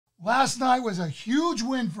last night was a huge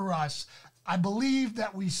win for us. I believe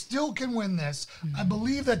that we still can win this. I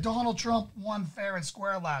believe that Donald Trump won fair and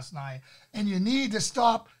square last night. And you need to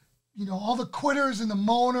stop, all the quitters and the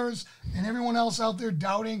moaners and everyone else out there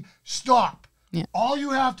doubting. Stop. Yeah. All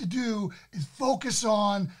you have to do is focus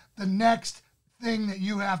on the next thing that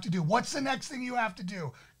you have to do. What's the next thing you have to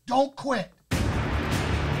do? Don't quit.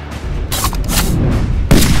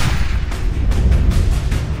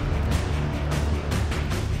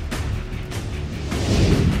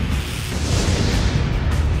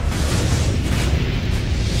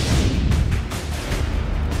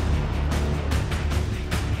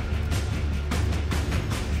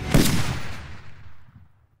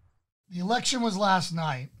 The election was last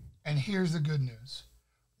night, and here's the good news.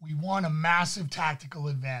 We won a massive tactical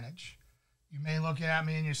advantage. You may look at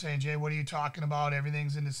me and you're saying, Jay, what are you talking about?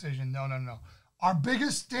 Everything's indecision. No. Our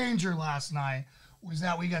biggest danger last night was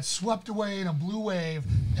that we got swept away in a blue wave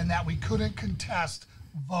and that we couldn't contest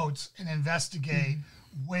votes and investigate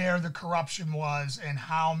where the corruption was and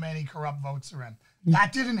how many corrupt votes are in.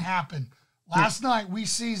 That didn't happen. Last night, we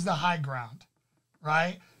seized the high ground,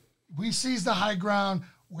 right? We seized the high ground.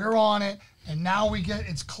 We're on it, and now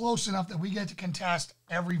it's close enough that we get to contest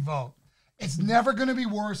every vote. It's never going to be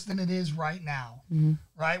worse than it is right now,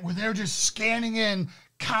 right? Where they're just scanning in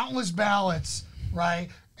countless ballots, right?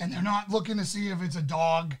 And they're not looking to see if it's a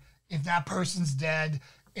dog, if that person's dead,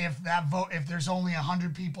 if there's only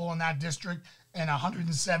 100 people in that district and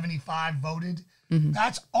 175 voted.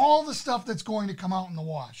 That's all the stuff that's going to come out in the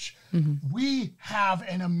wash. We have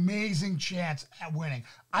an amazing chance at winning.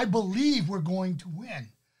 I believe we're going to win.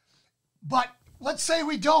 But let's say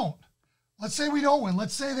we don't. Let's say we don't win.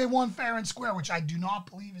 Let's say they won fair and square, which I do not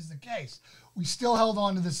believe is the case. We still held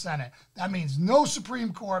on to the Senate. That means no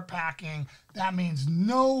Supreme Court packing. That means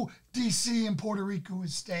no D.C. and Puerto Rico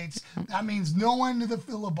estates. That means no end to the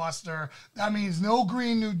filibuster. That means no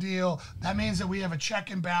Green New Deal. That means that we have a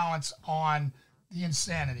check and balance on the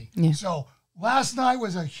insanity. Yeah. So last night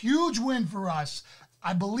was a huge win for us.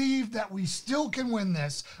 I believe that we still can win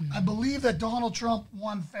this. I believe that Donald Trump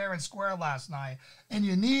won fair and square last night. And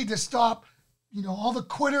you need to stop, all the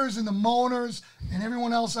quitters and the moaners and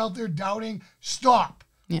everyone else out there doubting. Stop.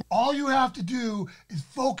 Yeah. All you have to do is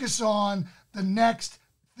focus on the next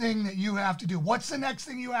thing that you have to do. What's the next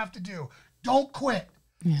thing you have to do? Don't quit.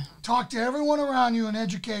 Yeah. Talk to everyone around you and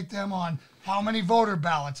educate them on how many voter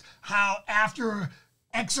ballots, how after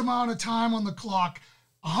X amount of time on the clock,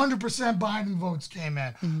 100% Biden votes came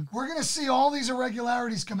in. We're going to see all these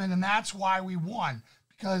irregularities come in, and that's why we won,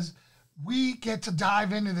 because we get to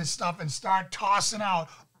dive into this stuff and start tossing out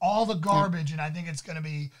all the garbage, and I think it's going to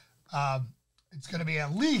be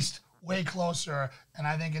at least way closer, and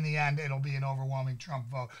I think in the end it'll be an overwhelming Trump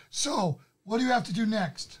vote. So what do you have to do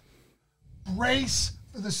next? Brace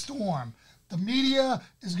for the storm. The media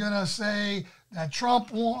is going to say that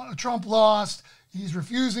Trump lost. He's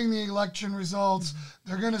refusing the election results.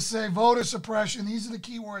 They're going to say voter suppression. These are the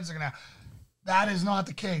key words they're going to. That is not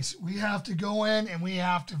the case. We have to go in and we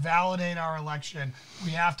have to validate our election.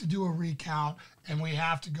 We have to do a recount, and we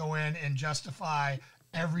have to go in and justify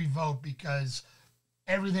every vote, because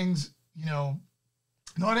everything's,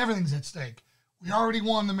 not everything's at stake. We already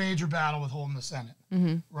won the major battle with holding the Senate,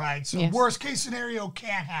 right? So worst case scenario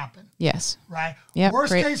can't happen. Yes. Right? Yep.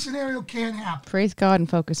 Worst case scenario can't happen. Praise God and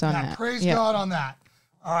focus on that. Praise God on that.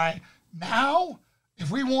 All right. Now, if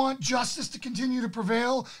we want justice to continue to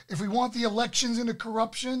prevail, if we want the elections into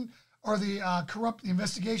corruption, or the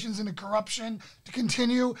investigations into corruption to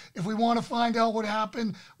continue, if we want to find out what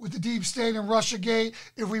happened with the deep state and Russiagate,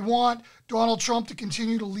 if we want Donald Trump to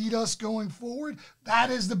continue to lead us going forward, that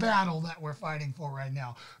is the battle that we're fighting for right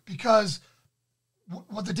now. Because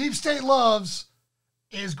what the deep state loves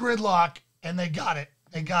is gridlock, and they got it.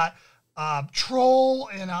 They got troll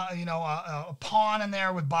and a pawn in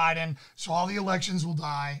there with Biden, so all the elections will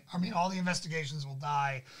die. All the investigations will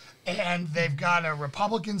die. And they've got a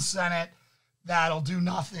Republican Senate that'll do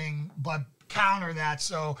nothing but counter that.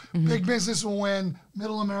 So big business will win,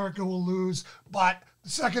 middle America will lose, but the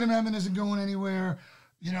Second Amendment isn't going anywhere,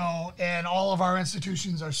 and all of our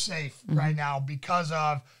institutions are safe right now because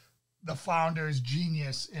of the founder's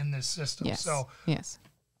genius in this system. Yes. So yes,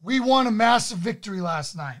 we won a massive victory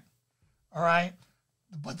last night, all right?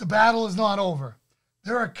 But the battle is not over.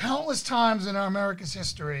 There are countless times in our America's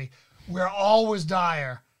history where all was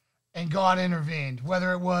dire and God intervened,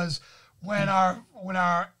 whether it was when our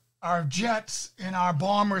jets and our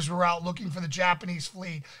bombers were out looking for the Japanese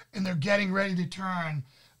fleet and they're getting ready to turn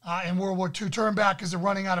in World War II, turn back because they're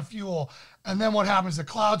running out of fuel. And then what happens? The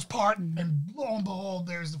clouds part, and lo and behold,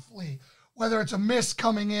 there's the fleet. whether it's a mist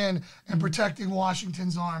coming in and protecting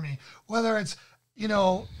Washington's army, whether it's,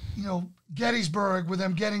 Gettysburg with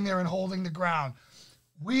them getting there and holding the ground.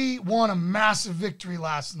 We won a massive victory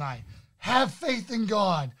last night. Have faith in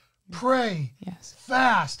God. Pray. Yes.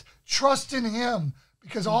 Fast. Trust in him,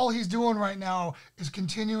 because all he's doing right now is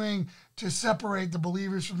continuing to separate the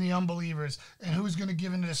believers from the unbelievers, and who's going to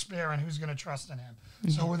give into despair and who's going to trust in him.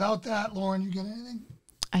 So without that, Lauren, you got anything?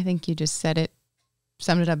 I think you just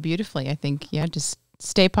summed it up beautifully. I think, just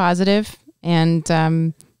stay positive,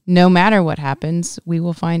 and no matter what happens, we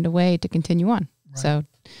will find a way to continue on. Right. So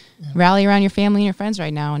rally around your family and your friends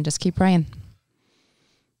right now and just keep praying.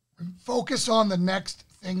 Focus on the next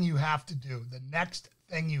thing you have to do, the next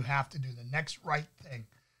right thing,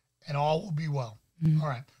 and all will be well. All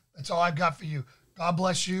right. That's all I've got for you. God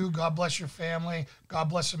bless you. God bless your family. God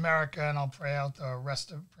bless America. And I'll pray the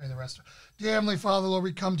rest. Dear Heavenly Father, Lord,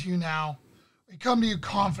 we come to you now. We come to you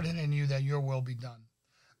confident in you that your will be done.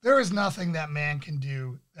 There is nothing that man can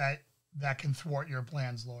do that can thwart your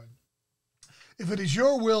plans, Lord. If it is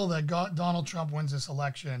your will that Donald Trump wins this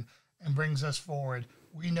election and brings us forward,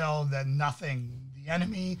 we know that nothing, the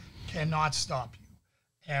enemy cannot stop you.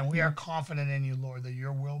 And we are confident in you, Lord, that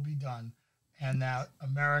your will be done and that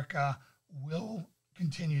America will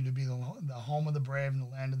continue to be the home of the brave and the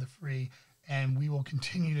land of the free. And we will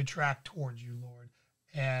continue to track towards you, Lord,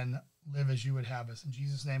 and live as you would have us. In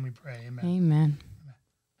Jesus' name we pray. Amen. Amen.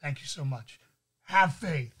 Thank you so much. Have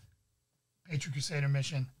faith. Patriot Crusader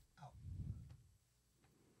Mission.